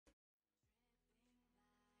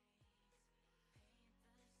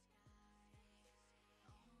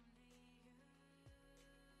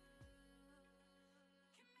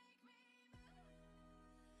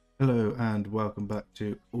Hello and welcome back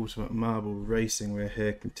to Ultimate Marble Racing. We're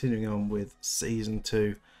here continuing on with Season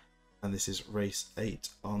 2 and this is Race 8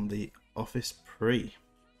 on the Office Prix.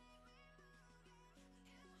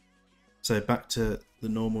 So back to the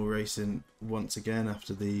normal racing once again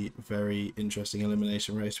after the very interesting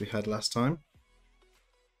elimination race we had last time.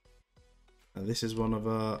 And this is one of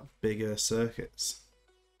our bigger circuits.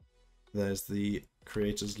 There's the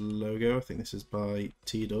creator's logo. I think this is by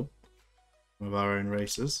T-Dub, one of our own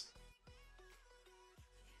racers.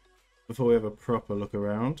 Before we have a proper look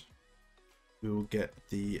around, we will get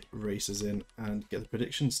the racers in and get the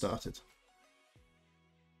predictions started.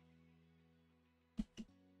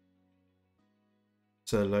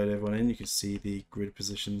 So load everyone in, you can see the grid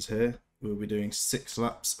positions here. We'll be doing 6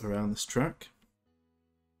 laps around this track.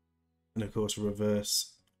 And of course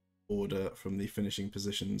reverse order from the finishing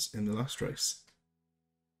positions in the last race.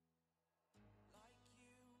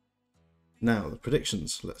 Now the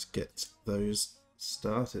predictions, let's get those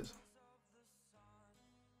started.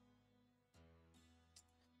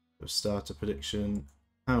 Starter prediction: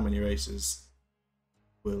 how many races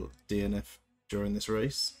will DNF during this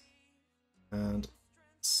race? And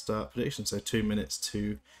start prediction, so 2 minutes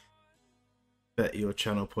to bet your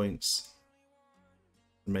channel points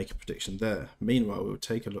and make a prediction there. Meanwhile, we'll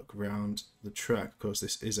take a look around the track. Of course,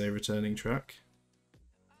 this is a returning track.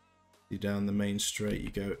 You down the main straight,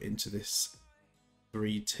 you go into this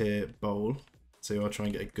 3-tier bowl, so you want to try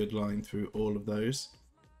and get a good line through all of those.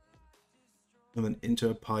 And then into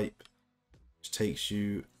a pipe which takes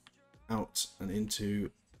you out and into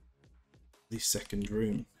the second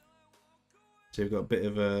room. So you've got a bit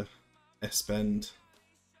of a S-bend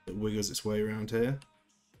that wiggles its way around here.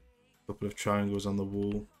 A couple of triangles on the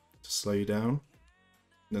wall to slow you down. And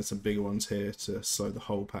then some bigger ones here to slow the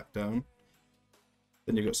whole pack down.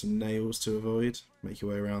 Then you've got some nails to avoid, make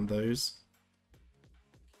your way around those.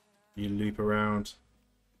 You loop around,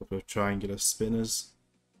 a couple of triangular spinners.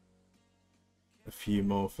 A few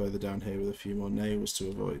more further down here with a few more nails to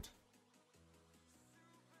avoid.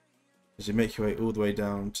 As you make your way all the way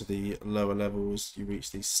down to the lower levels, you reach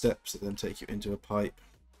these steps that then take you into a pipe,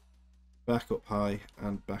 back up high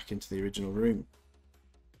and back into the original room.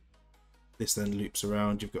 This then loops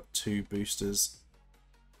around. You've got 2 boosters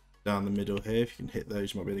down the middle here. If you can hit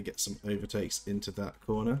those, you might be able to get some overtakes into that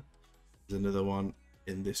corner. There's another one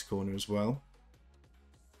in this corner as well,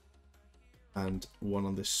 and one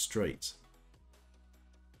on this straight.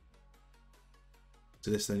 So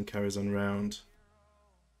this then carries on round,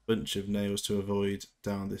 bunch of nails to avoid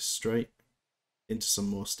down this straight, into some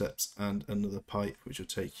more steps and another pipe which will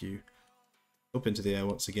take you up into the air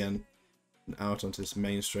once again and out onto this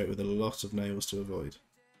main straight with a lot of nails to avoid.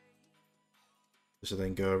 This will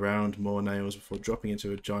then go around, more nails before dropping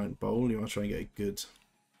into a giant bowl. You want to try and get a good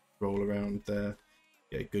roll around there,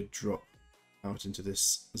 get a good drop out into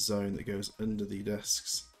this zone that goes under the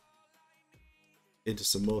desks, into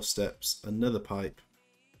some more steps, another pipe,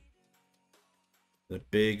 a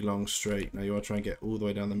big long straight. Now you want to try and get all the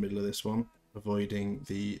way down the middle of this one, avoiding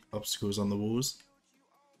the obstacles on the walls.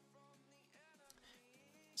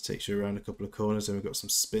 This takes you around a couple of corners, and we've got some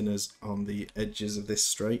spinners on the edges of this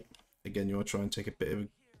straight. Again, you want to try and take a bit of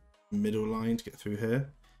a middle line to get through here.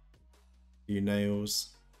 A few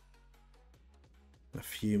nails, a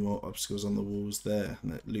few more obstacles on the walls there,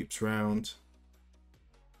 and it loops round.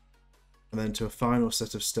 And then to a final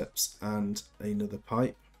set of steps and another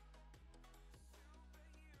pipe,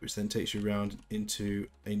 which then takes you around into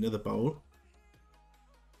another bowl,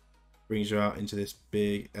 brings you out into this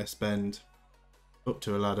big S-bend, up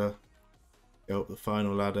to a ladder, go up the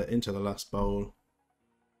final ladder, into the last bowl,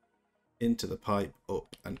 into the pipe,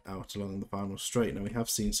 up and out along the final straight. Now we have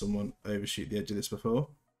seen someone overshoot the edge of this before,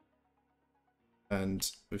 and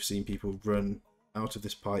we've seen people run out of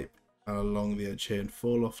this pipe and along the edge here and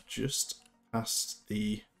fall off just past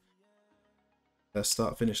the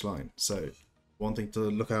start finish line. So one thing to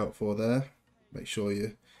look out for there, make sure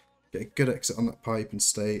you get a good exit on that pipe and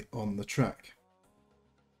stay on the track.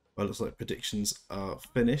 Well, it looks like predictions are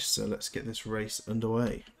finished, so let's get this race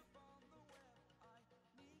underway.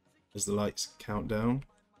 As the lights count down,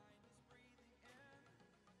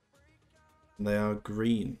 and they are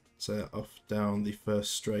green, so off down the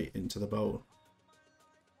first straight into the bowl.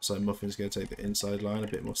 So Muffin's going to take the inside line, a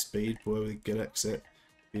bit more speed, boy with a good exit.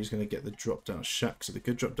 He's going to get the drop down shack, so the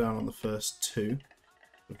good drop down on the first 2.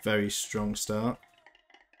 A very strong start.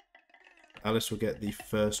 Alice will get the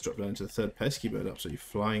first drop down into the third. Pesky Bird absolutely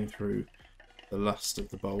flying through the last of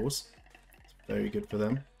the bowls. It's very good for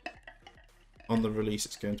them. On the release,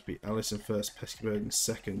 it's going to be Alice in first, Pesky Bird in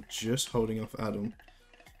second, just holding off Adam.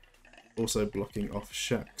 Also blocking off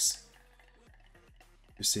Shax.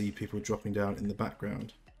 You see people dropping down in the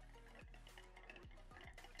background.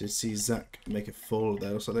 Did see Zach make a fall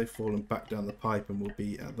there, so they've fallen back down the pipe and will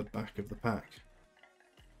be at the back of the pack.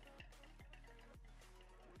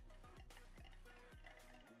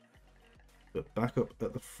 But back up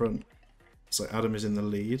at the front, so Adam is in the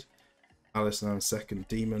lead, Alice now in second,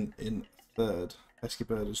 Demon in third. Pesky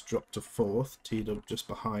Bird has dropped to fourth, T-Dub just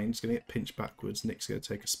behind, he's going to get pinched backwards, Nick's going to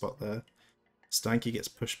take a spot there. Stanky gets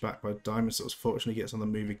pushed back by Diamond Sauce, fortunately gets on the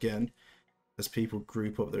move again. As people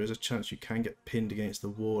group up, there is a chance you can get pinned against the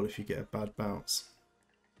wall if you get a bad bounce.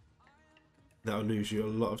 That'll lose you a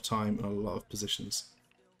lot of time and a lot of positions.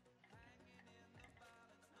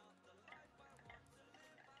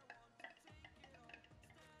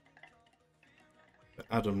 But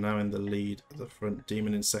Adam now in the lead at the front,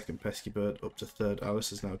 Demon in second, Pesky Bird up to third,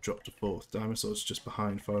 Alice has now dropped to fourth, Diamond Sword's just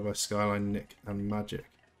behind, followed by Skyline, Nick and Magic.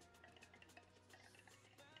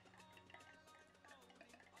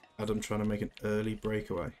 Adam trying to make an early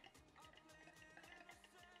breakaway.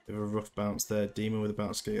 Bit of a rough bounce there. Demon with a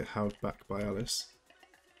bounce to get held back by Alice.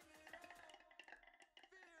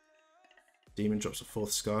 Demon drops to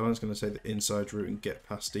fourth. Skyline's going to take the inside route and get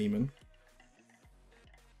past Demon.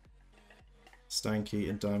 Stanky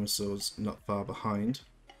and Diamond Swords not far behind.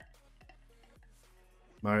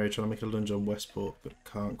 Mario trying to make a lunge on Westport but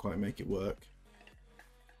can't quite make it work.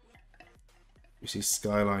 We see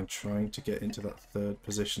Skyline trying to get into that third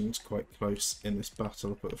position. It's quite close in this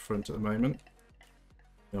battle up at the front at the moment.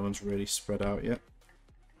 No one's really spread out yet.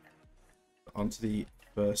 Onto the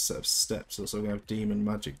first set of steps. Also we have Demon,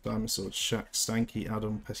 Magic, Diamond Sword, Shaq, Stanky,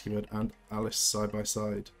 Adam, Pesky Bird and Alice side by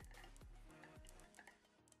side.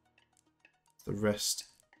 The rest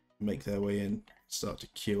make their way in, start to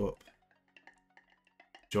queue up.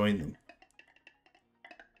 Join them.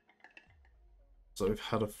 So we've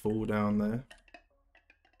had a fall down there.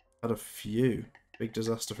 Had a few. Big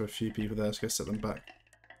disaster for a few people there. It's going to set them back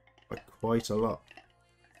by quite a lot.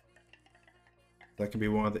 That can be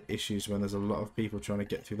one of the issues when there's a lot of people trying to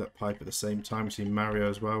get through that pipe at the same time. We see Mario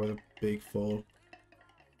as well with a big fall.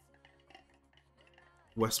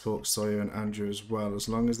 Westport, Sawyer and Andrew as well. As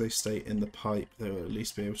long as they stay in the pipe, they will at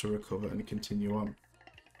least be able to recover and continue on.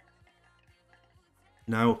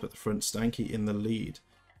 Now up at the front, Stanky in the lead.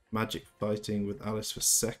 Magic fighting with Alice for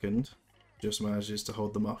second. Just manages to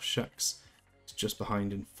hold them off. Shax is just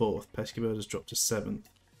behind in fourth. Pesky Bird has dropped to seventh.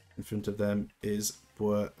 In front of them is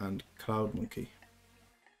Boer and Cloud Monkey.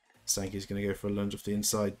 Stanky's going to go for a lunge off the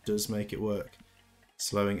inside. Does make it work.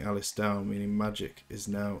 Slowing Alice down, meaning Magic is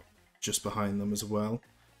now just behind them as well.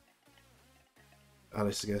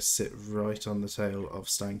 Alice is going to sit right on the tail of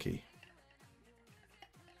Stanky.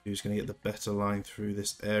 Who's going to get the better line through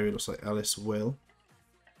this area? Looks like Alice will.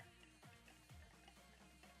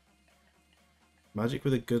 Magic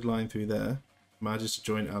with a good line through there. Manages to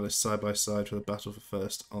join Alice side by side for the battle for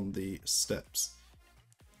first on the steps.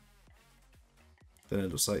 Then it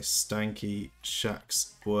looks like Stanky,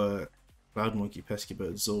 Shax, Boer, Cloud Monkey, Pesky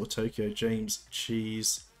Bird, Zor, Tokyo, James,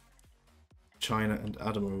 Cheese, China and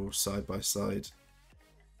Adam are all side by side.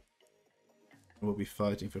 And we'll be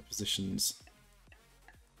fighting for positions.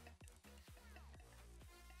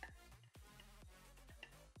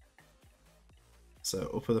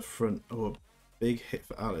 So up at the front, oh, big hit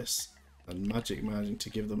for Alice, and Magic managing to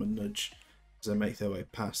give them a nudge as they make their way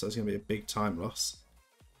past. That's going to be a big time loss.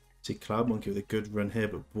 See Cloud Monkey with a good run here,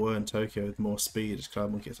 but Boer and Tokyo with more speed as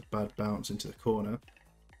Cloud Monkey gets a bad bounce into the corner.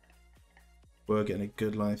 Boer getting a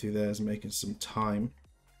good line through there, is making some time.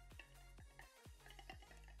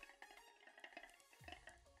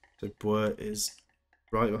 So Boer is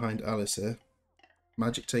right behind Alice here.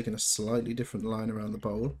 Magic taking a slightly different line around the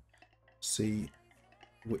bowl. See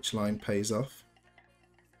which line pays off.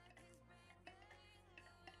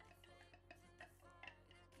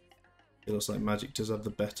 It looks like Magic does have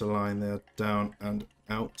the better line there, down and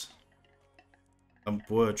out. And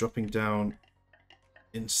Boer dropping down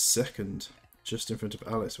in second, just in front of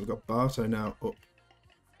Alice. We've got Barto now up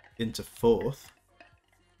into fourth.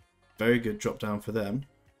 Very good drop down for them.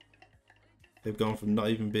 They've gone from not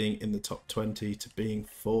even being in the top 20 to being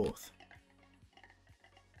fourth.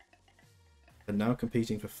 And now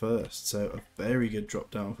competing for first, so a very good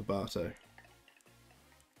drop down for Barto.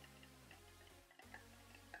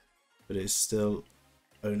 But it's still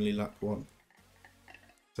only lap one.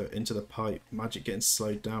 So into the pipe, Magic getting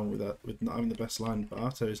slowed down with not having the best line.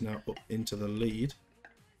 Barto is now up into the lead.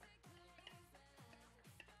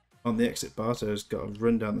 On the exit, Barto has got a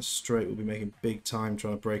run down the straight. Will be making big time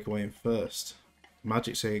trying to break away in first.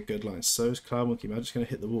 Magic's taking a good line. So is Cloud Monkey. Magic's going to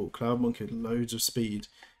hit the wall. Cloud Monkey with loads of speed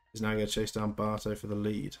is now going to chase down Barto for the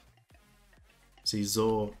lead. See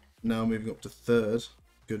Zor now moving up to third.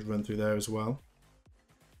 good run through there as well.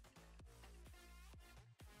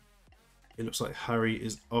 It looks like Harry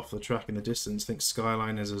is off the track in the distance. I think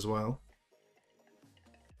Skyline is as well.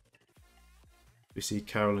 We see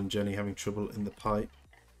Carol and Jenny having trouble in the pipe.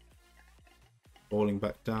 Falling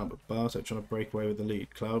back down, but Barto trying to break away with the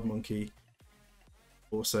lead. Cloud Monkey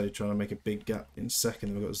also trying to make a big gap in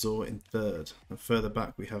second. We've got Zor in third. And further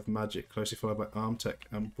back we have Magic, closely followed by Armtech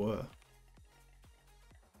and Boer.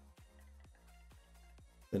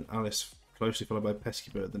 Then Alice, closely followed by Pesky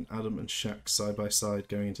Bird. Then Adam and Shaq side by side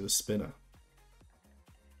going into the spinner.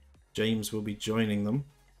 James will be joining them.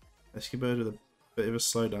 Pesky Bird with a bit of a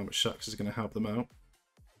slowdown, but Shax is going to help them out.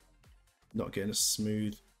 Not getting a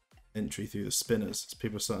smooth entry through the spinners as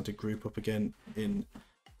people are starting to group up again in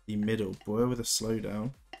the middle. Boer with a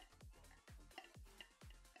slowdown.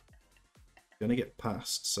 Going to get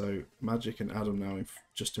past, so Magic and Adam now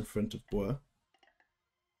just in front of Boer.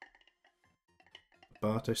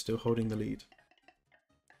 Barto still holding the lead.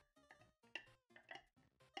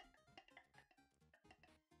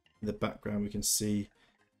 In the background we can see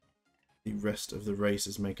the rest of the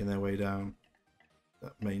racers making their way down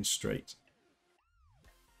that main straight.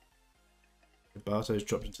 Barto's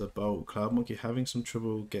dropped into the bowl. Cloud Monkey having some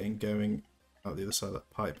trouble getting going out the other side of that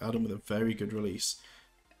pipe. Adam with a very good release.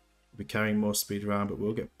 Will be carrying more speed around, but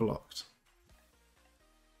will get blocked.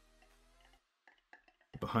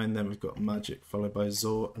 Behind them we've got Magic, followed by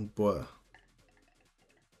Zor and Boer.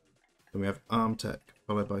 Then we have Armtech,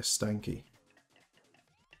 followed by Stanky.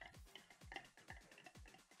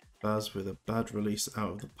 Baz with a bad release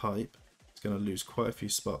out of the pipe. He's going to lose quite a few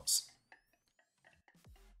spots.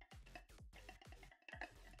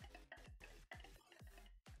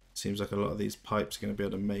 Seems like a lot of these pipes are going to be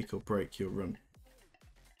able to make or break your run.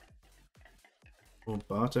 Oh,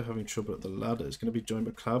 Barto having trouble at the ladder. It's going to be joined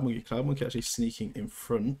by Cloud Monkey. Cloud Monkey actually sneaking in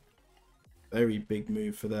front. Very big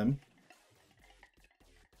move for them.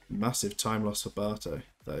 Massive time loss for Barto.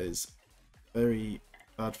 That is very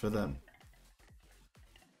bad for them.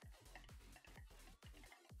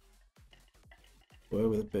 Boer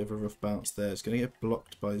with a bit of a rough bounce there. It's going to get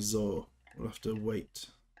blocked by Zor. We'll have to wait.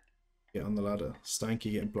 Get on the ladder.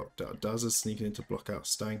 Stanky getting blocked out. Dazza's sneaking in to block out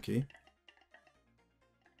Stanky.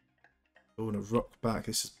 Oh, and a rock back.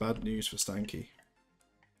 This is bad news for Stanky.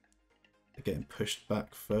 They're getting pushed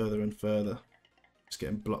back further and further. Just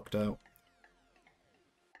getting blocked out.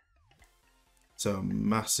 So a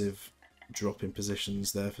massive drop in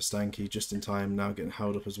positions there for Stanky. Just in time. Now getting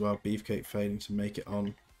held up as well. Beefcake failing to make it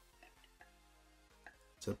on.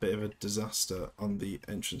 It's a bit of a disaster on the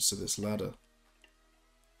entrance to this ladder.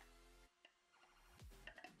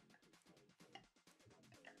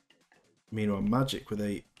 Meanwhile, Magic with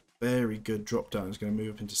a very good drop down is going to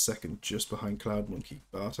move up into second just behind Cloud Monkey.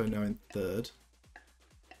 Barto now in third.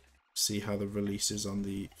 See how the release is on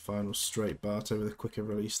the final straight. Barto with a quicker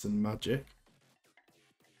release than Magic.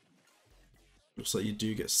 Looks like you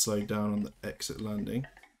do get slowed down on the exit landing.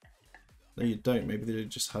 No, you don't. Maybe they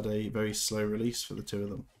just had a very slow release for the two of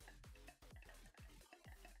them.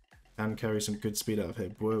 Can carry some good speed out of here.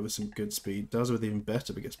 Boer with some good speed. Does with even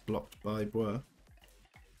better, but gets blocked by Boer.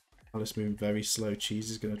 Alice moving very slow. Cheese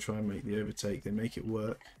is going to try and make the overtake. They make it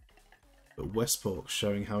work. But Westport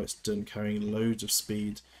showing how it's done, carrying loads of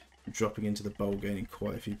speed, dropping into the bowl, gaining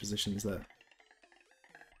quite a few positions there.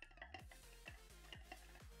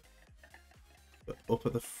 But up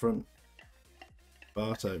at the front,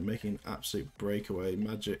 Barto making an absolute breakaway.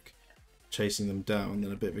 Magic chasing them down.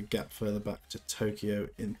 Then a bit of a gap further back to Tokyo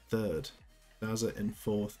in third. Dazza in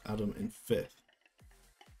fourth. Adam in fifth.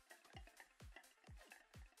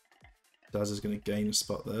 Dazza's going to gain a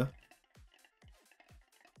spot there.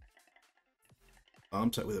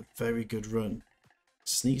 Armtech with a very good run.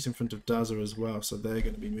 Sneaks in front of Dazza as well, so they're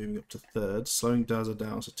going to be moving up to third. Slowing Dazza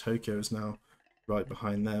down, so Tokyo is now right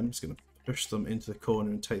behind them. It's going to push them into the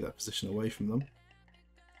corner and take that position away from them.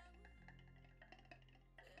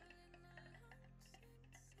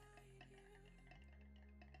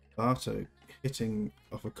 Barto hitting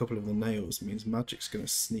off a couple of the nails means Magic's going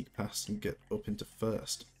to sneak past and get up into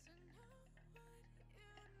first.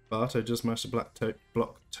 Barto just managed to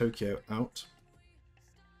block Tokyo out,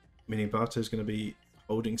 meaning Barto's going to be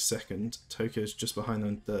holding second. Tokyo's just behind them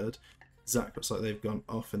in third. Zach looks like they've gone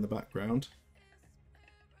off in the background.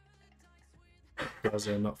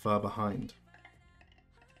 Dazza not far behind.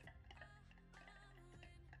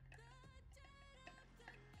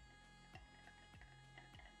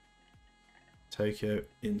 Tokyo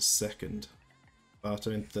in second.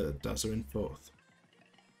 Barto in third. Dazza in fourth.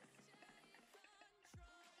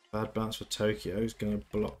 Bad bounce for Tokyo. He's going to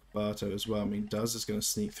block Barto as well. I mean, Daz is going to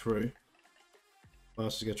sneak through.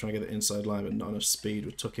 Barto's going to try and get the inside line, but not enough speed.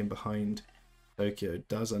 We're tucking behind Tokyo.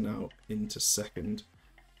 Daza now into second.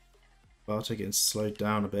 Barto getting slowed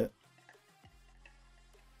down a bit.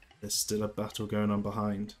 There's still a battle going on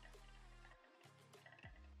behind.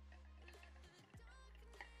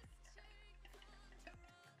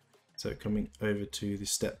 So coming over to the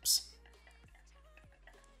steps.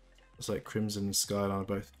 Looks like Crimson and Skyline are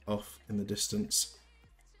both off in the distance.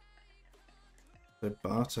 So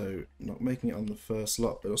Barto not making it on the first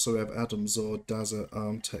lot, but also we have Adam, Zord, Daza,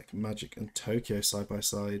 Armtech, Magic and Tokyo side by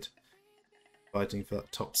side fighting for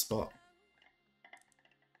that top spot.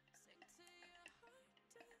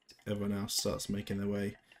 Everyone else starts making their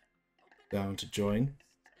way down to join.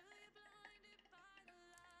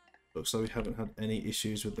 Looks like we haven't had any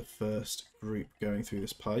issues with the first group going through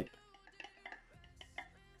this pipe.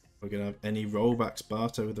 We're going to have any rollbacks.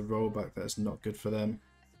 Barto with a rollback, that's not good for them.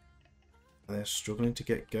 And they're struggling to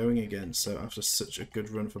get going again, so after such a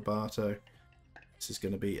good run for Barto, this is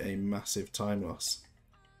going to be a massive time loss.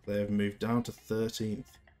 They have moved down to 13th.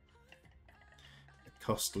 A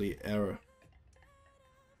costly error.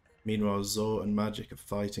 Meanwhile, Zor and Magic are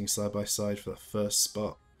fighting side by side for the first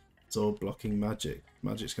spot. Zor blocking Magic.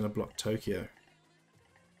 Magic's going to block Tokyo.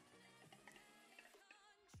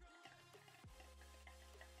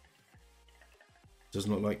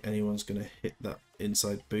 Doesn't look like anyone's going to hit that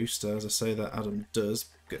inside booster. As I say, that Adam does.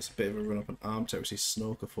 Gets a bit of a run up on Armtech. We see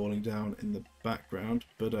Snorker falling down in the background.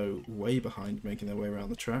 Buddo way behind, making their way around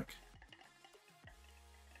the track.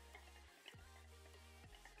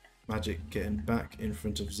 Magic getting back in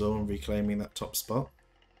front of Zor and reclaiming that top spot.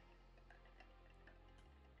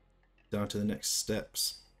 Down to the next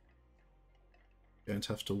steps. Going to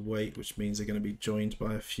have to wait, which means they're going to be joined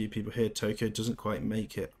by a few people here. Tokyo doesn't quite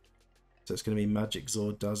make it. So it's going to be Magic,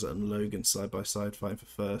 Zord, Daza and Logan side by side fighting for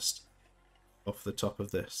first off the top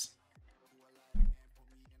of this.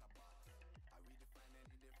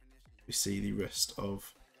 We see the rest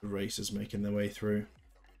of the racers making their way through.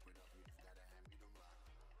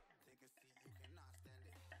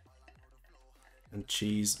 And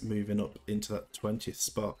Cheese moving up into that 20th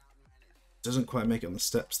spot. Doesn't quite make it on the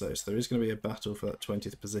steps though, so there is going to be a battle for that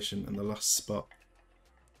 20th position and the last spot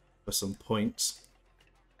for some points.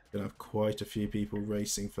 Going to have quite a few people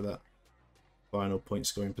racing for that final point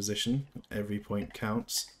scoring position. Every point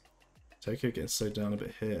counts. Tokyo getting slowed down a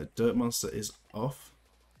bit here. Dirt Monster is off.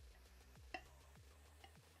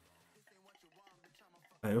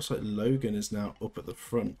 And it looks like Logan is now up at the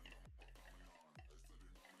front.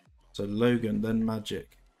 So Logan, then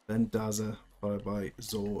Magic, then Daza, followed by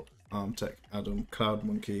Zor, Armtech, Adam, Cloud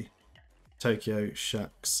Monkey, Tokyo,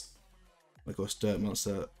 Shax, and of course Dirt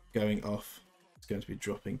Monster going off. It's going to be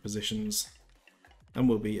dropping positions and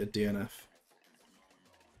will be a DNF.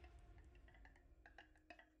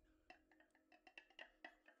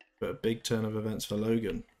 But a big turn of events for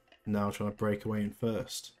Logan, now trying to break away in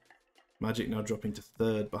first. Magic now dropping to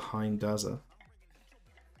third behind Daza.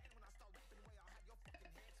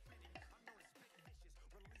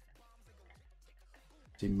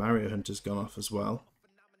 See, Mario Hunter's gone off as well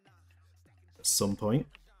at some point.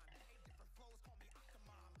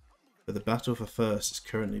 But the battle for first is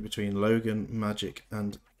currently between Logan, Magic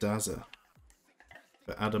and Daza.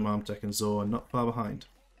 But Adam, Armtech and Zor are not far behind.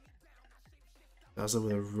 Daza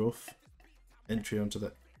with a rough entry onto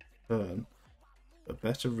that turn. A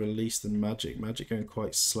better release than Magic. Magic going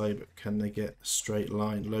quite slow, but can they get a straight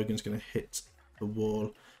line? Logan's going to hit the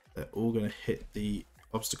wall. They're all going to hit the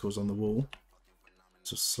obstacles on the wall.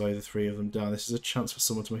 So slow the three of them down. This is a chance for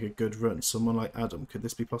someone to make a good run. Someone like Adam, could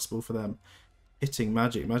this be possible for them? Hitting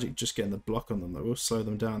Magic. Magic just getting the block on them. That will slow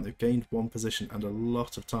them down. They've gained one position and a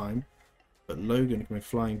lot of time. But Logan coming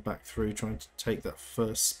flying back through, trying to take that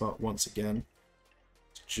first spot once again.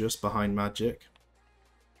 Just behind Magic.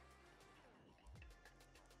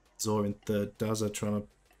 Zor in third. Daza trying to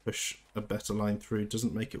push a better line through.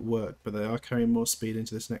 Doesn't make it work, but they are carrying more speed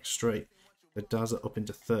into this next straight. The Daza up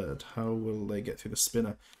into third. How will they get through the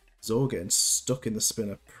spinner? Zor getting stuck in the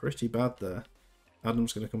spinner. Pretty bad there.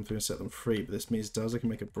 Adam's going to come through and set them free, but this means Daza can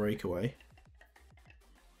make a breakaway.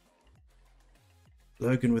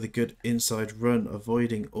 Logan with a good inside run,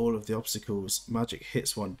 avoiding all of the obstacles. Magic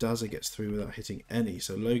hits one. Daza gets through without hitting any.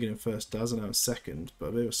 So Logan in first, Daza now in second, but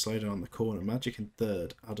a bit of a slowdown on the corner. Magic in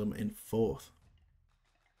third, Adam in fourth.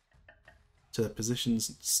 So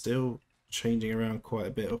positions still changing around quite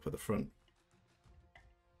a bit up at the front.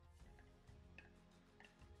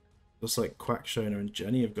 Looks like Quackshona and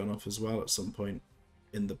Jenny have gone off as well at some point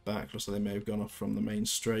in the back. Looks like they may have gone off from the main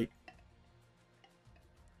straight.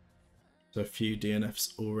 So a few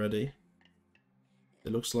DNFs already.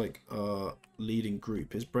 It looks like our leading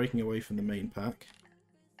group is breaking away from the main pack.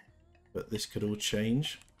 but this could all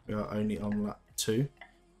change. We are only on lap 2.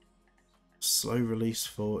 Slow release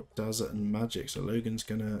for Dazza and Magic, so Logan's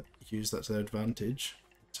going to use that to their advantage,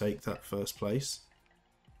 take that first place.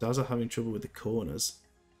 Dazza having trouble with the corners.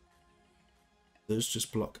 Does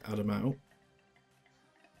just block Adam out.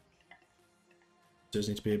 Does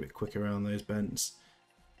need to be a bit quicker around those bends.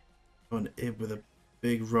 On Ib with a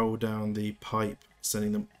big roll down the pipe,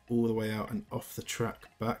 sending them all the way out and off the track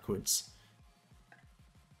backwards.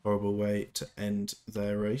 Horrible way to end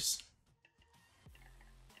their race.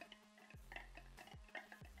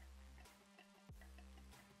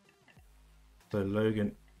 So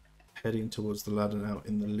Logan heading towards the ladder now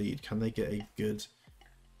in the lead. Can they get a good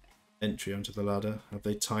entry onto the ladder? Have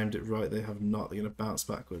they timed it right? They have not. They're going to bounce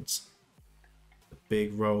backwards. A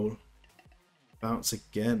big roll. Bounce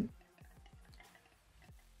again.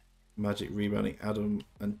 Magic rebounding. Adam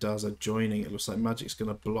and Dazza joining. It looks like Magic's going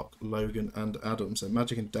to block Logan and Adam. So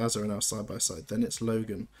Magic and Dazza are now side by side. Then it's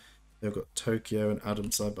Logan. They've got Tokyo and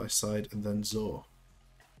Adam side by side. And then Zor.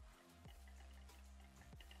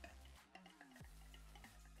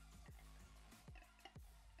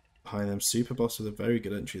 Behind them, Superboss with a very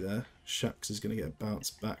good entry there. Shax is going to get a bounce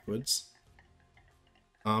backwards.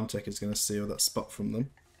 Armtech is going to steal that spot from them.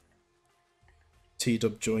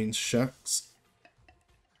 T-Dub joins Shax.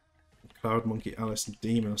 Cloud Monkey, Alice and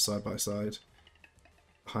Demon are side by side.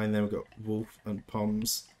 Behind them we've got Wolf and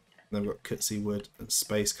Poms. And then we've got Cutsy Wood and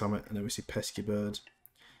Space Comet. And then we see Pesky Bird.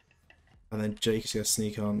 And then Jake is going to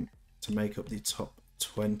sneak on to make up the top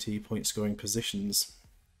 20 point scoring positions.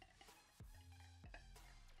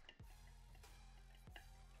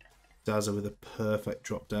 Dazza with a perfect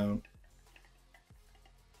drop down.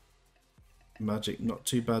 Magic, not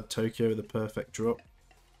too bad. Tokyo with a perfect drop.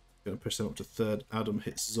 Going to push them up to third. Adam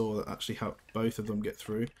hits Zor. That actually helped both of them get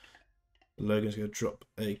through. Logan's going to drop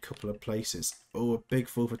a couple of places. Oh, a big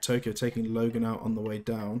fall for Tokyo, taking Logan out on the way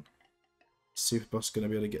down. Superboss going to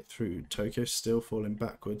be able to get through. Tokyo still falling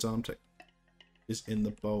backwards. Armtech is in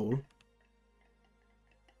the bowl.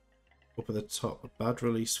 Up at the top, a bad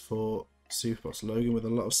release for Superboss. Logan with a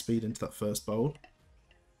lot of speed into that first bowl.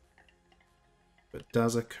 But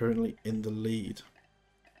Dazza currently in the lead.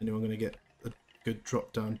 Anyone going to get a good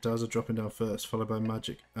drop down? Dazza dropping down first, followed by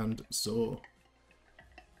Magic and Zor.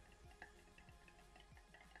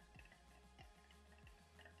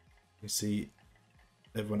 You see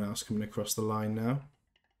everyone else coming across the line now.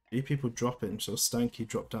 A few people dropping, so Stanky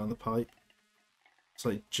dropped down the pipe. It's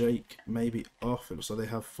like Jake maybe off. It looks like they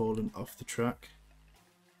have fallen off the track.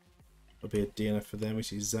 It'll be a DNF for them. We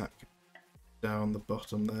see Zach down the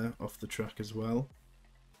bottom there, off the track as well.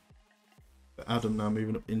 But Adam now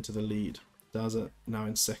moving up into the lead. Dazza now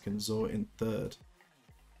in second, Zor in third.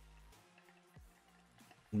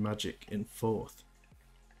 And Magic in fourth.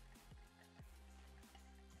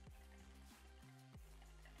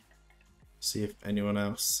 See if anyone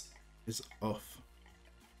else is off.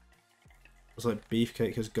 Looks like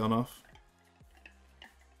Beefcake has gone off.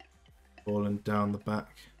 Fallen down the back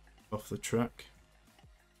off the track.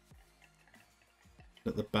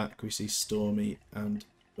 At the back we see Stormy and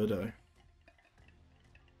Widow.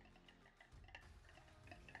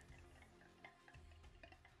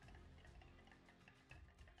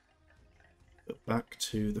 But back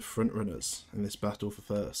to the front runners in this battle for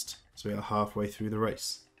first. So we are halfway through the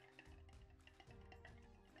race.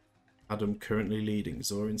 Adam currently leading,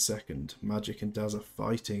 Zor in second, Magic and Dazza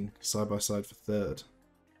fighting side by side for third.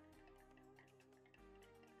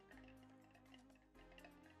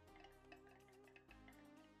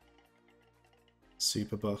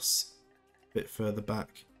 Superboss a bit further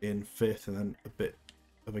back in fifth, and then a bit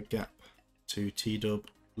of a gap to T-Dub,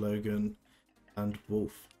 Logan and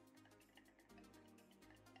Wolf.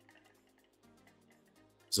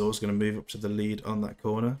 Zor's going to move up to the lead on that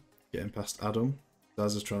corner, getting past Adam.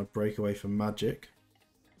 Dazza's trying to break away from Magic.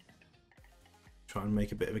 Try and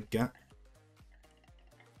make a bit of a gap.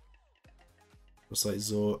 Looks like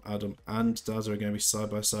Zor, Adam and Dazza are going to be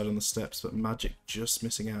side by side on the steps, but Magic just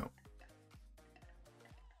missing out.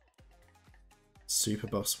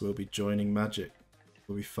 Superboss will be joining Magic.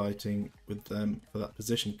 We'll be fighting with them for that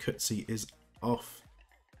position. Cutsy is off.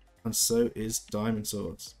 And so is Diamond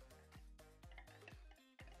Swords.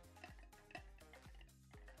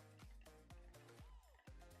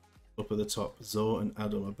 Up at the top, Zor and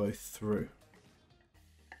Adam are both through.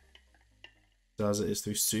 Dazza is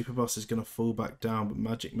through. Superboss is going to fall back down, but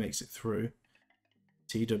Magic makes it through.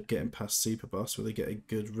 T-Dub getting past Superboss. Will they get a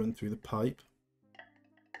good run through the pipe?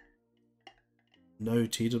 No,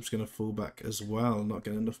 T-Dub's going to fall back as well. Not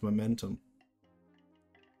getting enough momentum.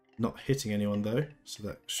 Not hitting anyone though, so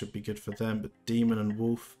that should be good for them. But Demon and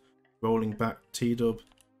Wolf rolling back. T-Dub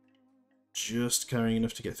just carrying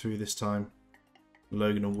enough to get through this time.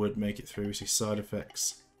 Logan and Wood make it through. We see side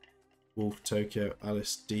effects. Wolf, Tokyo,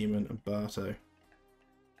 Alice, Demon and Barto.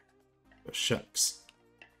 But Shax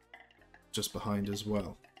just behind as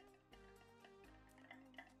well.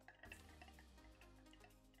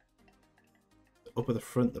 Up at the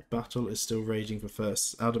front, the battle is still raging for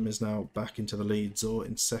first. Adam is now back into the lead. Zor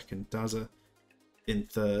in second. Dazza in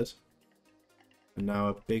third. And now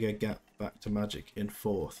a bigger gap back to Magic in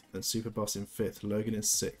fourth. Then Superboss in fifth. Logan in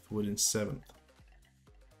sixth. Wood in seventh.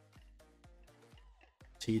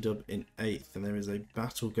 T-Dub in eighth. And there is a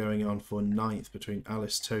battle going on for ninth between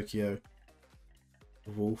Alice, Tokyo,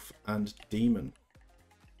 Wolf and Demon.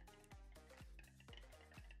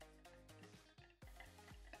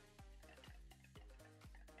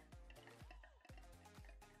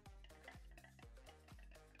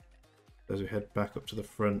 As we head back up to the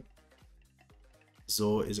front,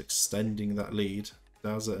 Zor is extending that lead.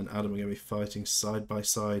 Dazza and Adam are going to be fighting side by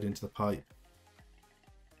side into the pipe.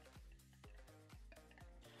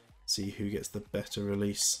 See who gets the better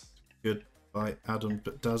release. Good by Adam,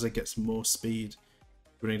 but Dazza gets more speed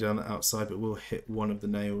running down the outside, but will hit one of the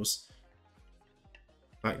nails.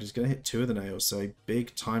 In fact, he's going to hit two of the nails, so a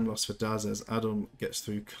big time loss for Dazza as Adam gets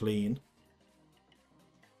through clean.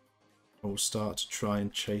 Will start to try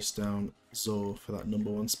and chase down Zor for that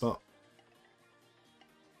 #1 spot.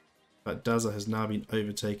 But Dazza has now been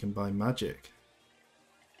overtaken by Magic.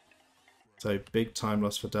 So big time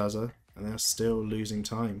loss for Dazza, and they're still losing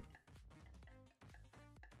time.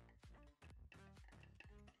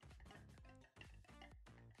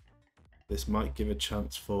 This might give a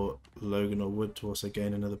chance for Logan or Wood to also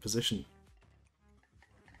gain another position.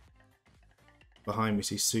 Behind we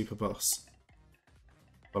see Superboss,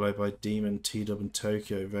 followed by Demon, T-Dub and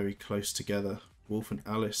Tokyo very close together. Wolf and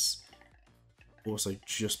Alice also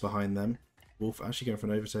just behind them. Wolf actually going for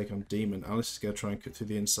an overtake on Demon. Alice is going to try and cut through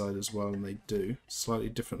the inside as well, and they do. Slightly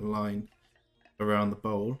different line around the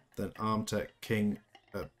bowl than Armtech, King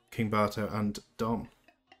Barto and Dom.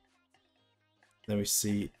 Then we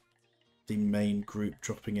see the main group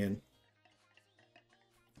dropping in.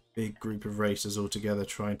 Big group of racers all together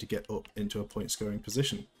trying to get up into a point scoring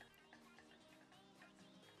position.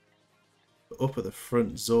 But up at the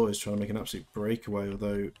front, Zor is trying to make an absolute breakaway,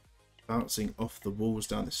 although bouncing off the walls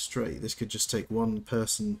down this straight. This could just take one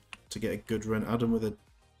person to get a good run. Adam with a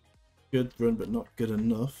good run but not good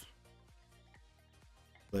enough.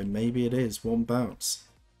 Though maybe it is one bounce.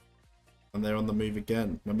 And they're on the move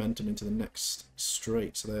again. Momentum into the next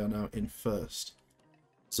straight, so they are now in first.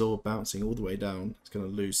 Zor bouncing all the way down. It's going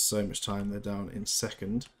to lose so much time. They're down in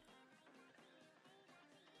second.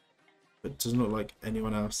 But it doesn't look like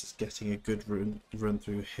anyone else is getting a good run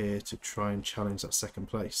through here to try and challenge that second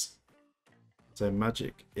place. So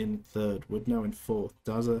Magic in third, Wood now in fourth.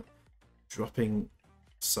 Dazza dropping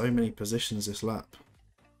so many positions this lap.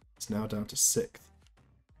 It's now down to sixth.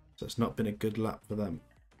 So it's not been a good lap for them.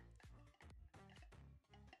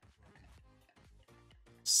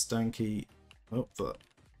 Stanky, oh, thought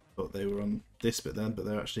they were on this bit then, but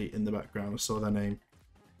they're actually in the background. I saw their name.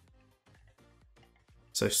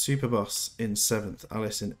 So Superboss in 7th,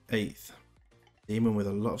 Alice in 8th. Demon with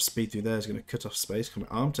a lot of speed through there is going to cut off space. Coming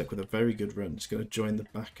Armtech with a very good run. It's going to join the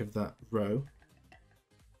back of that row.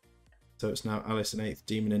 So it's now Alice in 8th,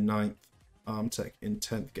 Demon in 9th, Armtech in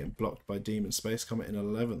 10th, getting blocked by Demon. Space Comet in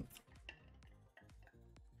 11th.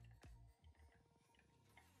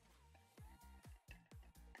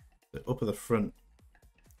 So up at the front,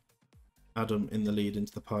 Adam in the lead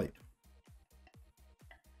into the pipe.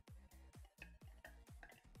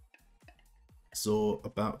 Zor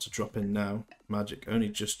about to drop in now. Magic only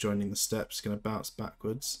just joining the steps, going to bounce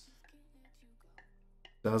backwards.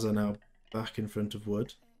 Dazza now back in front of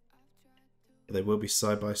Wood. They will be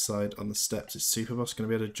side by side on the steps. Is Superboss going to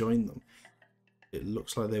be able to join them? It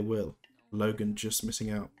looks like they will. Logan just missing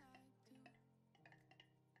out.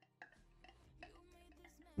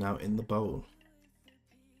 Now in the bowl.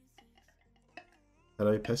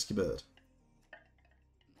 Hello, Pesky Bird.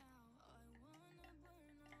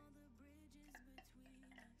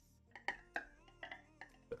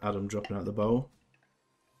 Adam dropping out the bowl.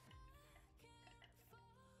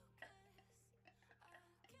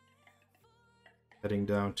 Heading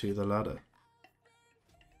down to the ladder.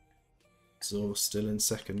 Zor still in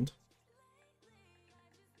second.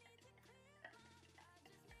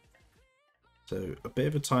 So a bit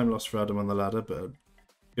of a time loss for Adam on the ladder, but a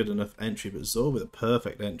good enough entry. But Zor with a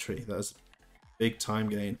perfect entry. That's a big time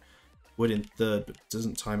gain. Wood in third, but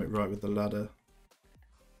doesn't time it right with the ladder.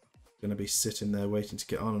 Going to be sitting there waiting to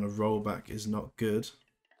get on, and a rollback is not good.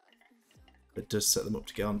 It does set them up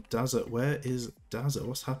to get on. Dazza, where is Dazza?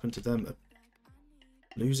 What's happened to them?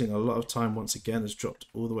 Losing a lot of time once again, has dropped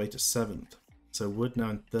all the way to 7th. So Wood now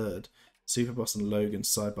in 3rd. Superboss and Logan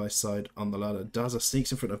side by side on the ladder. Dazza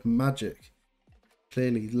sneaks in front of Magic.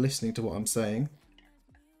 Clearly listening to what I'm saying.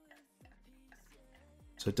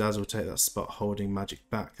 So Dazza will take that spot, holding Magic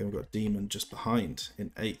back. Then we've got Demon just behind in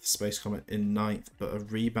 8th. Space Comet in 9th. But a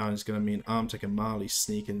rebound is going to mean Armtech and Marley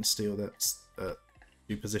sneak in and steal that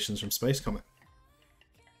 2 positions from Space Comet.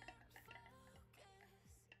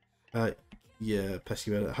 Yeah,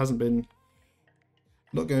 Pesky Bird. It hasn't been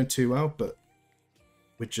not going too well, but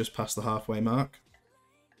we're just past the halfway mark.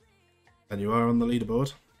 And you are on the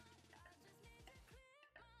leaderboard.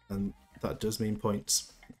 And that does mean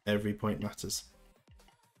points. Every point matters.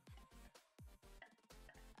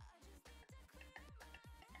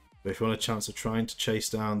 But if you want a chance of trying to chase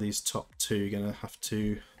down these top 2, you're going to have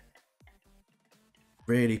to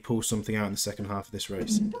really pull something out in the second half of this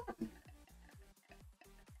race.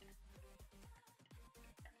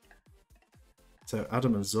 So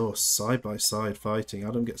Adam and Zor side by side fighting.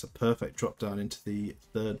 Adam gets a perfect drop down into the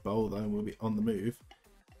 3rd bowl though and will be on the move.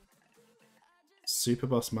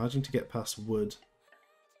 Superboss managing to get past Wood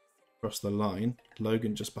across the line.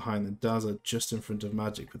 Logan just behind them. Dazza just in front of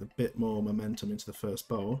Magic with a bit more momentum into the 1st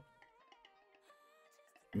bowl.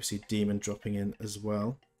 We see Demon dropping in as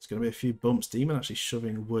well. It's going to be a few bumps. Demon actually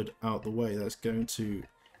shoving Wood out the way. That's going to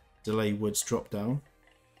delay Wood's drop down,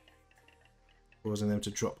 causing them to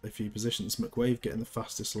drop a few positions. McWave getting the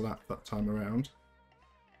fastest lap that time around.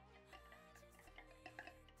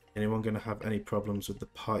 Anyone going to have any problems with the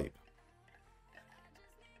pipe?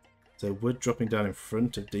 So Wood dropping down in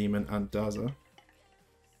front of Demon and Dazza.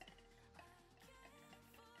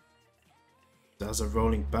 Dazza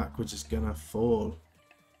rolling backwards is going to fall.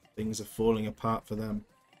 Things are falling apart for them.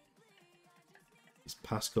 These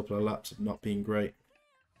past couple of laps have not been great.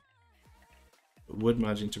 But Wood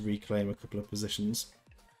managing to reclaim a couple of positions.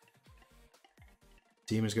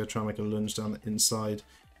 Demon's going to try and make a lunge down the inside.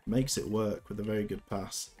 Makes it work with a very good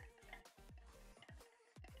pass.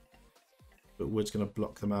 But Wood's going to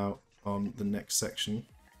block them out on the next section.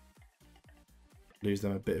 Lose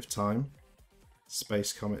them a bit of time.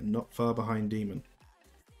 Space Comet not far behind Demon.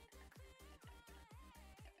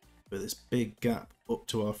 But this big gap up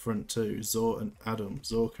to our front two. Zor and Adam.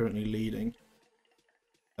 Zor currently leading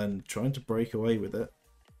and trying to break away with it.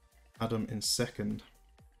 Adam in 2nd.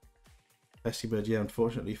 Pesky Bird, yeah,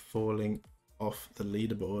 unfortunately falling off the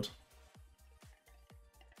leaderboard.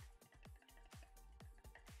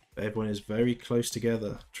 But everyone is very close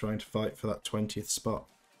together trying to fight for that 20th spot.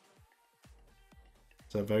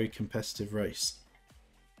 It's a very competitive race.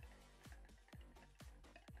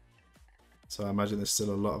 So I imagine there's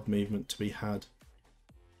still a lot of movement to be had.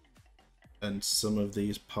 And some of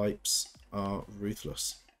these pipes are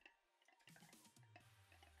ruthless.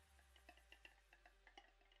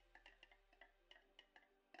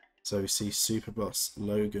 So we see Superboss,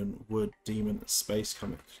 Logan, Wood, Demon, and Space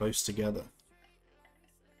Comet close together.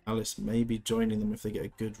 Alice may be joining them if they get a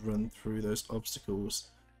good run through those obstacles.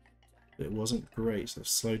 But it wasn't great, so they've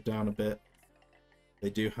slowed down a bit. They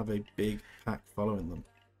do have a big pack following them.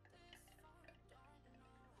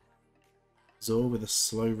 Zor with a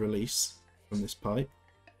slow release from this pipe.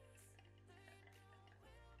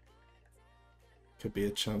 Could be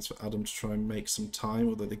a chance for Adam to try and make some time,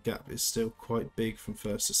 although the gap is still quite big from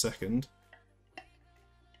 1st to 2nd.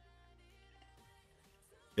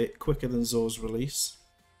 Bit quicker than Zor's release.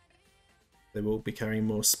 They will be carrying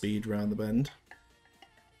more speed around the bend.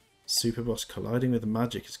 Superboss colliding with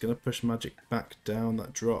Magic is going to push Magic back down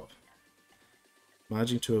that drop.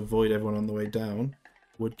 Managing to avoid everyone on the way down.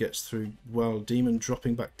 Wood gets through well. Demon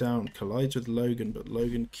dropping back down. Collides with Logan, but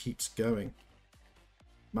Logan keeps going.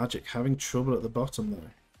 Magic having trouble at the bottom though.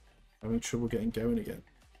 Having trouble getting going again.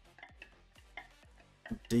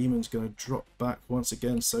 Demon's going to drop back once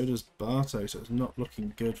again. So does Barto. So it's not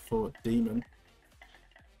looking good for Demon.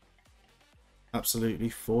 Absolutely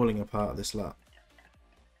falling apart this lap.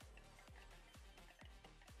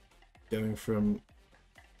 Going from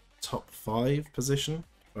top 5 position,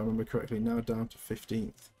 if I remember correctly, now down to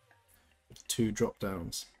 15th. With 2 drop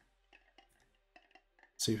downs.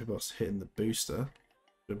 Superboss hitting the booster.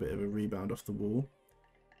 A bit of a rebound off the wall.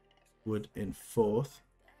 Wood in 4th.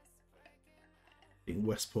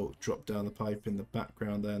 Westport drop down the pipe in the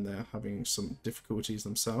background there, and they're having some difficulties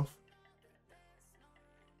themselves.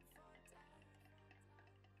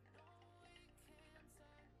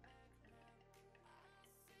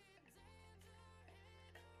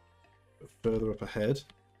 But further up ahead,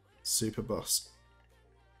 Superboss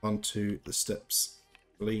onto the steps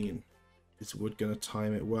clean. Is Wood going to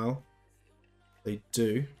time it well? They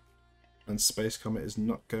do, and Space Comet is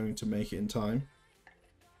not going to make it in time.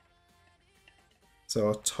 So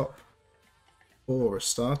our top 4 are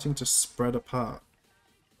starting to spread apart,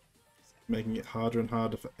 making it harder and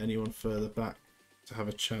harder for anyone further back to have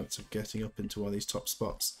a chance of getting up into one of these top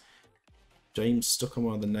spots. James stuck on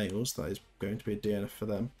one of the nails. That is going to be a DNF for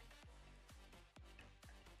them.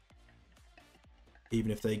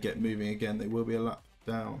 Even if they get moving again, they will be a lap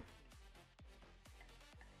down.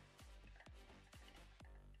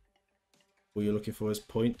 All you're looking for is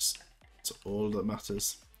points. It's all that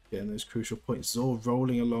matters. Getting those crucial points. Zor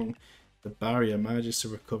rolling along the barrier, manages to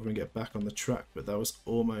recover and get back on the track, but that was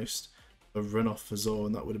almost a run-off for Zor,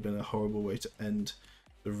 and that would have been a horrible way to end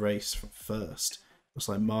the race from first. Looks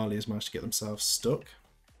like Marley has managed to get themselves stuck.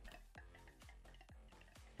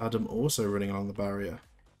 Adam also running along the barrier.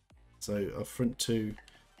 So our front 2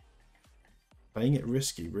 playing it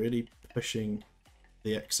risky, really pushing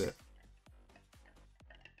the exit,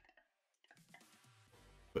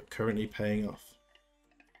 but currently paying off.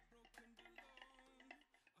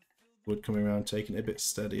 Wood coming around, taking it a bit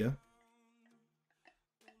steadier.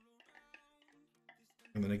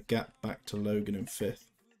 And then a gap back to Logan in 5th.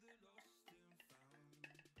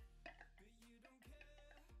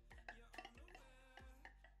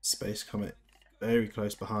 Space Comet very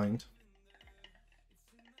close behind.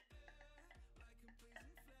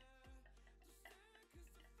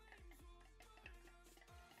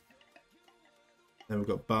 Then we've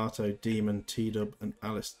got Barto, Demon, T-Dub and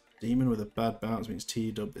Alice. Demon with a bad bounce means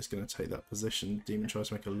T-Dub is going to take that position. Demon tries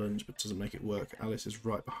to make a lunge but doesn't make it work. Alice is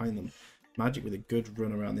right behind them. Magic with a good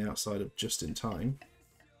run around the outside of just in time.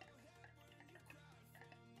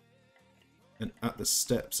 And at the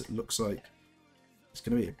steps it looks like it's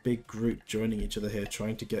going to be a big group joining each other here,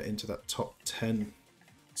 trying to get into that top 10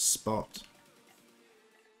 spot.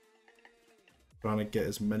 Trying to get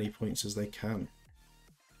as many points as they can.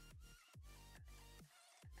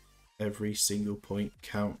 Every single point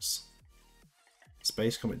counts.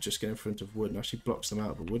 Space Comet just get in front of Wood and actually blocks them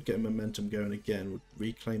out, but Wood get momentum going again, would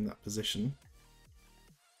reclaim that position.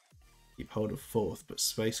 Keep hold of 4th, but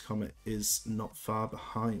Space Comet is not far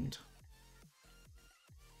behind.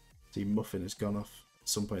 See, Muffin has gone off at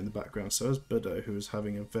some point in the background, so has Buddo, who is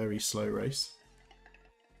having a very slow race.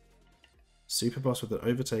 Superboss with an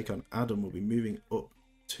overtake on Adam will be moving up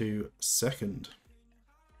to 2nd.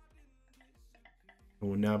 And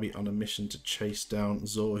will now be on a mission to chase down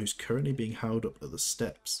Zor, who's currently being held up at the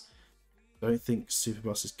steps. I don't think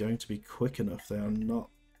Superboss is going to be quick enough. They are not.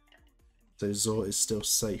 So Zor is still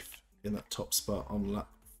safe in that top spot on lap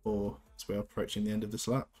 4 as we're approaching the end of this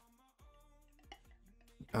lap.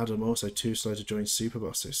 Adam also too slow to join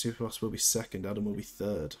Superboss, so Superboss will be 2nd, Adam will be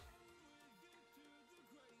 3rd.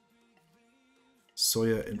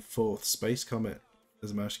 Sawyer in 4th. Space Comet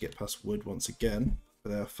has managed to get past Wood once again,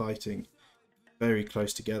 but they are fighting very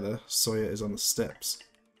close together. Sawyer is on the steps.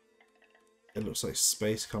 It looks like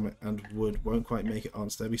Space Comet and Wood won't quite make it on,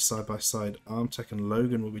 so they'll be side by side. Armtech and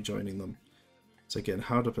Logan will be joining them. So getting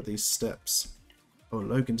held up at these steps. Oh,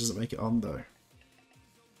 Logan doesn't make it on though.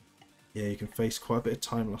 Yeah, you can face quite a bit of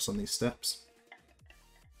time loss on these steps.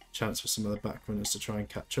 Chance for some of the back runners to try and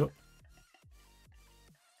catch up.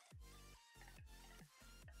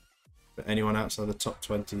 But anyone outside the top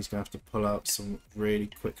 20 is going to have to pull out some really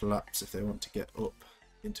quick laps if they want to get up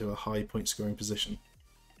into a high point scoring position.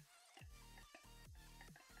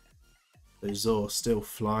 Zor still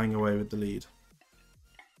flying away with the lead.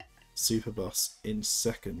 Superboss in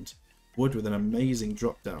 2nd. Wood with an amazing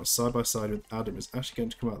drop down side by side with Adam is actually going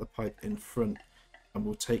to come out of the pipe in front and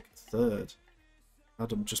will take 3rd.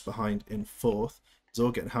 Adam just behind in 4th.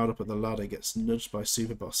 Zor getting held up at the ladder, gets nudged by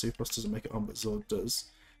Superboss. Superboss doesn't make it on, but Zor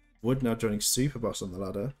does. Wood now joining Superboss on the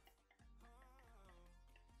ladder.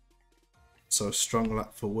 So a strong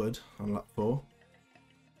lap for Wood on lap 4.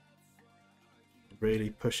 Really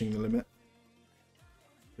pushing the limit.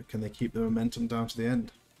 But can they keep the momentum down to the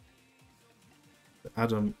end? But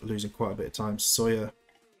Adam losing quite a bit of time. Sawyer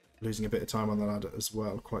losing a bit of time on the ladder as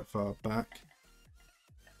well, quite far back.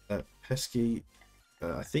 Pesky,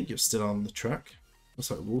 I think you're still on the track.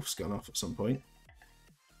 Looks like Wolf's gone off at some point.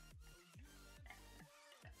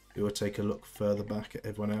 We will take a look further back at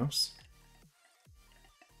everyone else.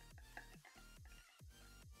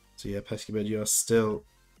 So yeah, Pesky Bird, you are still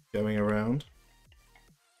going around.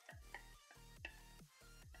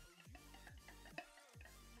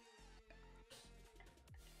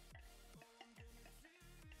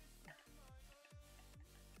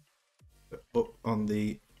 Up on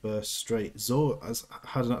the first straight. Zor has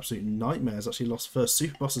had an absolute nightmare, has actually lost first.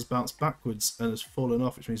 Superboss has bounced backwards and has fallen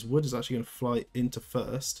off, which means Wood is actually going to fly into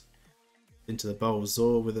first. into the bowl.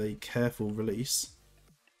 Zor with a careful release.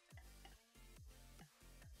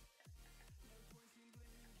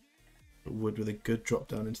 Wood with a good drop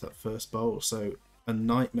down into that first bowl. So a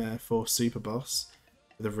nightmare for Super Boss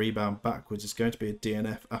with a rebound backwards. Is going to be a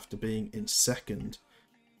DNF after being in second.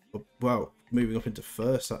 Well, moving up into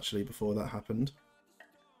first actually before that happened.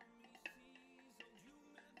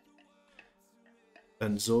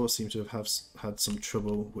 And Zor seems to have had some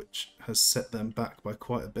trouble, which has set them back by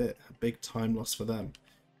quite a bit. A big time loss for them.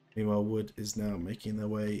 Meanwhile, Wood is now making their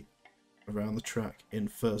way around the track in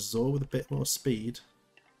first. Zor with a bit more speed,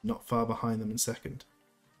 not far behind them in second.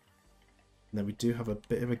 And then we do have a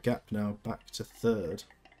bit of a gap now back to third.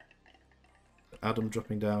 Adam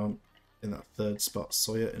dropping down in that third spot.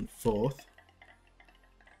 Sawyer in fourth.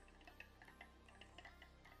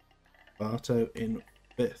 Barto in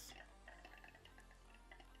fifth.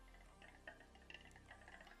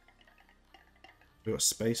 We've got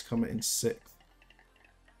Space Comet in sixth.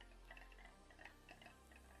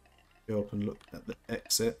 Go up and look at the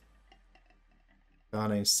exit.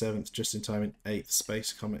 Garnet in seventh, just in time in eighth.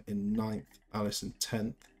 Space Comet in ninth. Alice in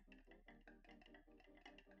 10th.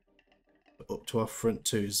 Up to our front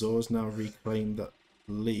two. Zor's now reclaimed that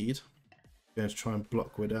lead. Going to try and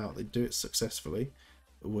block Wood out. They do it successfully.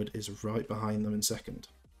 But Wood is right behind them in second.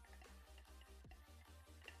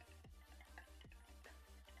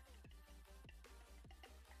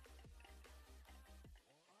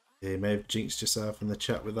 Yeah, you may have jinxed yourself in the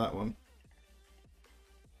chat with that one.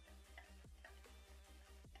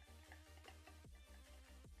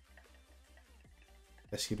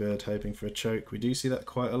 Pesky Bird hoping for a choke. We do see that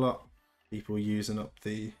quite a lot. People using up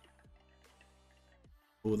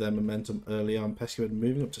all their momentum early on. Pesky Bird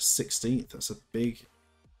moving up to 16th. That's a big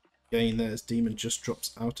gain there as Demon just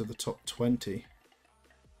drops out of the top 20.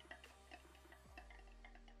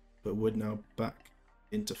 But Wood now back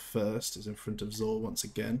into first, is in front of Zor once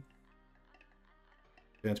again.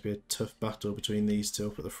 Going to be a tough battle between these two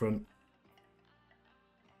up at the front.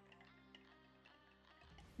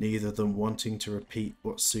 Neither of them wanting to repeat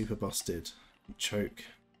what Super Boss did and choke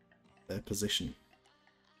their position.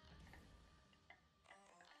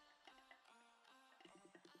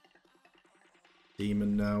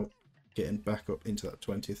 Demon now getting back up into that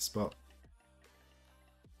 20th spot.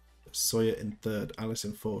 Sawyer in third, Alice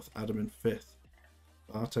in fourth, Adam in fifth,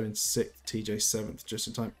 Barto in sixth, TJ 7th, just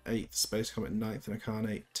in time 8th, Space Comet 9th, and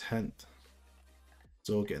Akane 10th. It's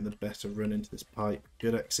all getting the better run into this pipe.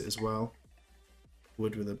 Good exit as well.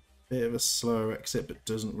 Wood with a bit of a slower exit but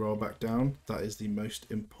doesn't roll back down. That is the most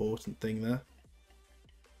important thing there.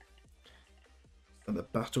 And the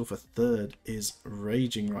battle for third is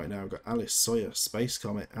raging right now. We've got Alice, Sawyer, Space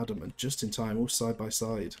Comet, Adam, and just in time, all side by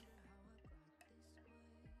side.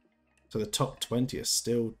 So the top 20 are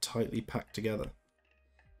still tightly packed together.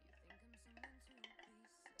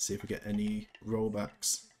 See if we get any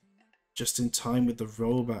rollbacks. Just in time with the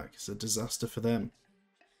rollback. It's a disaster for them.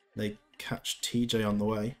 They catch TJ on the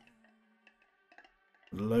way.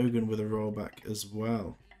 Logan with a rollback as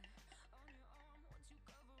well.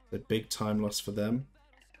 A big time loss for them.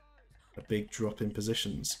 A big drop in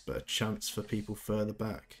positions, but a chance for people further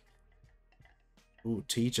back. Ooh,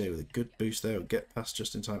 TJ with a good boost there. Will get past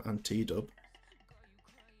just in time and T-Dub.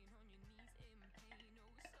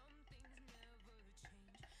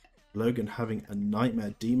 Logan having a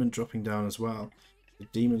nightmare. Demon dropping down as well. The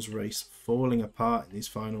Demon's race falling apart in these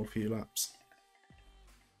final few laps.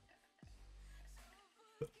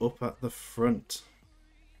 But up at the front,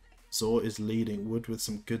 Zor is leading. Wood with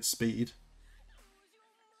some good speed.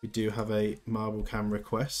 We do have a marble cam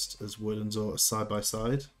request as Wood and Zor are side by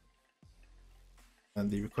side. And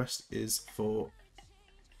the request is for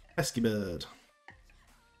Pesky Bird.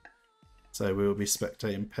 So we will be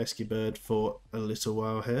spectating Pesky Bird for a little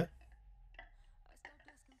while here.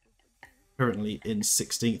 Currently in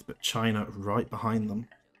 16th, but China right behind them.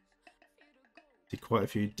 See quite a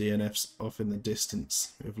few DNFs off in the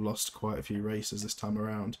distance. We've lost quite a few races this time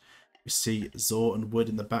around. We see Zor and Wood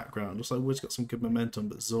in the background. Looks like Wood's got some good momentum,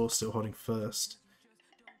 but Zor's still holding first.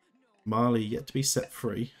 Marley yet to be set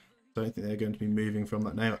free. Don't think they're going to be moving from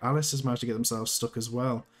that now. Alice has managed to get themselves stuck as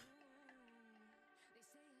well.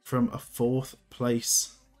 From a 4th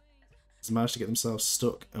place, has managed to get themselves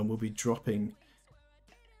stuck and will be dropping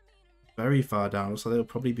very far down. So they'll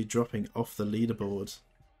probably be dropping off the leaderboard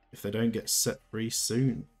if they don't get set free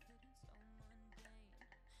soon.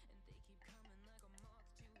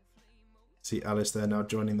 See Alice there now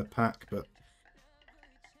joining the pack, but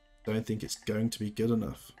don't think it's going to be good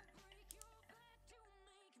enough.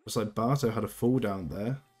 Looks like Barto had a fall down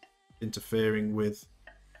there, interfering with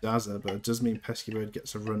Dazza, but it does mean Pesky Bird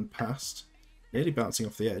gets a run past, nearly bouncing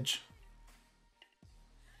off the edge.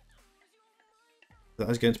 That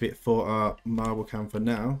is going to be it for our marble cam for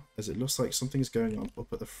now, as it looks like something's going on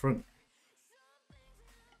up at the front.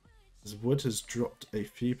 As Wood has dropped a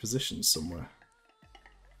few positions somewhere.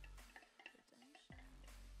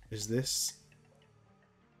 Is this?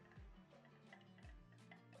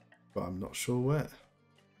 But I'm not sure where.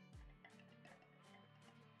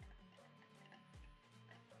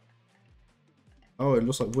 Oh, it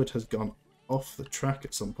looks like Wood has gone off the track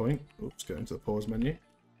at some point. Oops, going to the pause menu.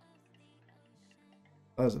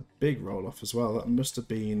 That was a big roll off as well. That must have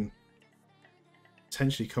been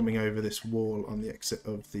potentially coming over this wall on the exit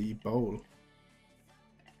of the bowl.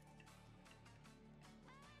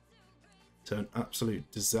 So an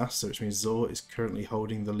absolute disaster, which means Zor is currently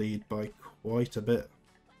holding the lead by quite a bit.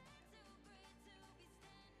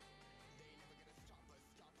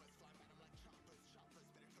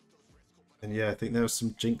 And yeah, I think there was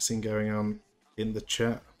some jinxing going on in the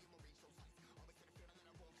chat.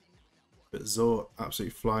 But Zor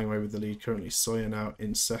absolutely flying away with the lead currently. Sawyer now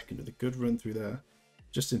in second with a good run through there.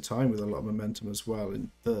 Just in time with a lot of momentum as well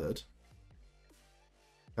in third.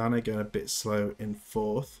 Kane going a bit slow in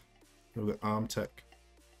fourth. We've got Armtech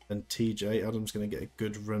and TJ. Adam's going to get a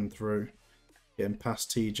good run through. Getting past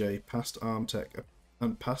TJ, past Armtech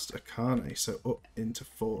and past Akane. So up into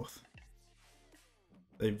fourth.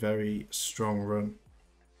 A very strong run.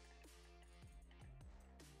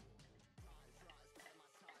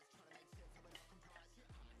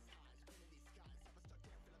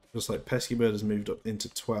 Just like Pesky Bird has moved up into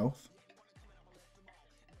 12th.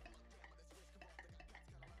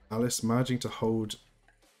 Alice managing to hold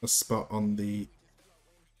a spot on the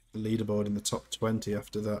leaderboard in the top 20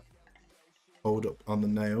 after that hold up on the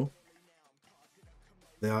nail.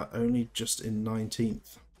 They are only just in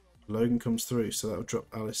 19th. Logan comes through, so that will drop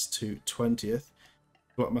Alice to 20th.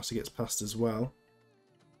 Blockmaster gets past as well.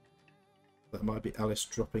 That might be Alice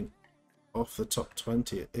dropping off the top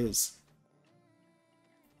 20. It is.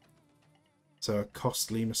 So a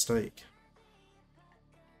costly mistake.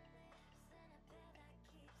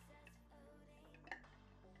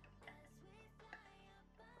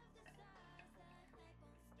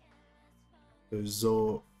 So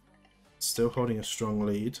Zor still holding a strong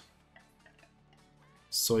lead.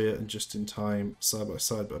 Sawyer and Just in Time side by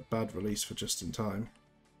side, but a bad release for Just in Time.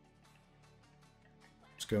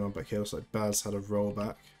 What's going on back here? Looks like Baz had a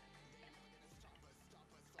rollback.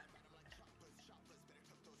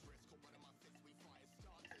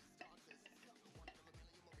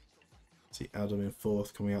 See Adam in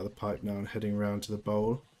fourth, coming out of the pipe now and heading round to the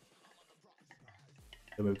bowl.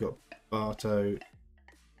 Then we've got Barto,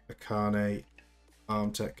 Akane,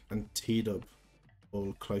 Armtech and T-Dub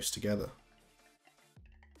all close together.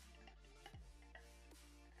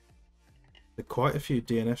 There are quite a few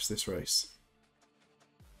DNFs this race.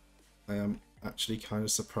 I am actually kind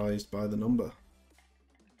of surprised by the number.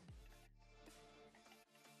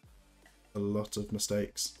 A lot of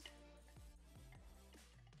mistakes.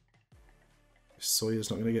 Sawyer's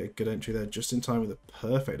not going to get a good entry there. Just in time with a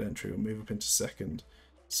perfect entry. We'll move up into second.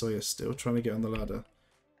 Sawyer still trying to get on the ladder.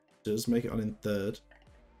 Does make it on in third.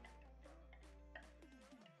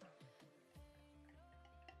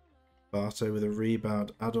 Barto with a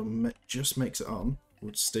rebound. Adam just makes it on.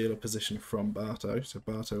 Would steal a position from Barto. So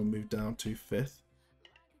Barto will move down to fifth.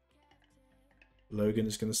 Logan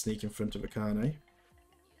is going to sneak in front of Akane.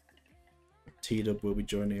 T-Dub will be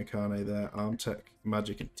joining Akane there. Armtech,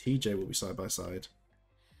 Magic and TJ will be side by side.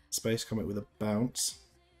 Space Comet with a bounce.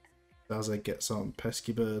 Daze gets on.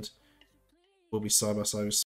 Pesky Bird will be side by side with